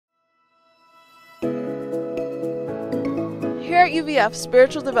Here at UVF,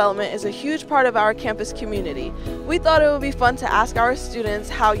 spiritual development is a huge part of our campus community. We thought it would be fun to ask our students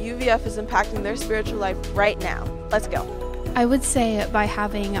how UVF is impacting their spiritual life right now. Let's go. I would say by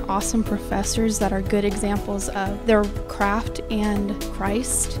having awesome professors that are good examples of their craft and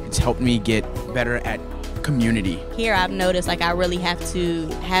Christ. It's helped me get better at community. Here I've noticed I really have to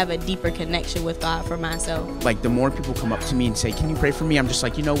have a deeper connection with God for myself. Like the more people come up to me and say, "Can you pray for me?" I'm just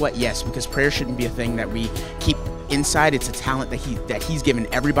like, you know what? Yes, because prayer shouldn't be a thing that we keep inside. It's a talent that he's given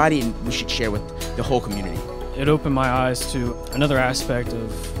everybody, and we should share with the whole community. It opened my eyes to another aspect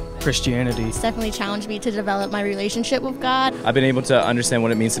of Christianity. It's definitely challenged me to develop my relationship with God. I've been able to understand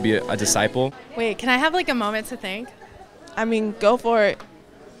what it means to be a disciple. Wait, can I have like a moment to think? I mean, go for it.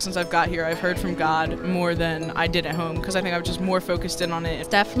 Since I've got here, I've heard from God more than I did at home because I think I was just more focused in on it. It's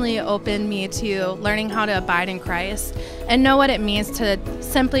definitely opened me to learning how to abide in Christ and know what it means to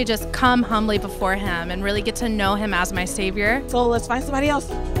simply just come humbly before Him and really get to know Him as my Savior. So let's find somebody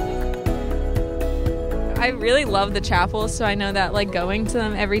else. I really love the chapels, so I know that going to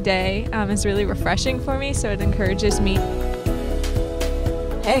them every day is really refreshing for me, so it encourages me.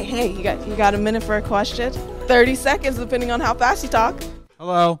 Hey, you got a minute for a question? 30 seconds depending on how fast you talk.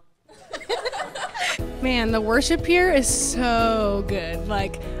 Hello. Man, the worship here is so good.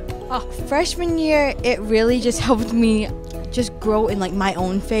 Freshman year, it really just helped me just grow in my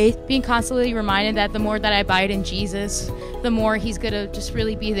own faith. Being constantly reminded that the more that I abide in Jesus, the more He's gonna just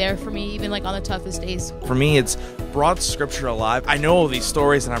really be there for me, even on the toughest days. For me, it's brought Scripture alive. I know all these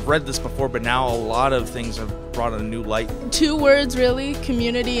stories and I've read this before, but now a lot of things have brought a new light. 2 words really,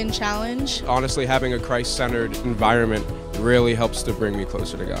 community and challenge. Honestly, having a Christ-centered environment really helps to bring me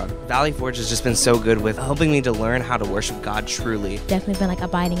closer to God. Valley Forge has just been so good with helping me to learn how to worship God truly. Definitely been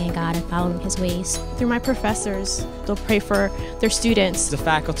abiding in God and following His ways. Through my professors, they'll pray for their students. The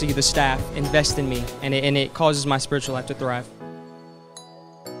faculty, the staff invest in me, and it causes my spiritual life to thrive.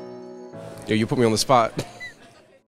 Yo, you put me on the spot.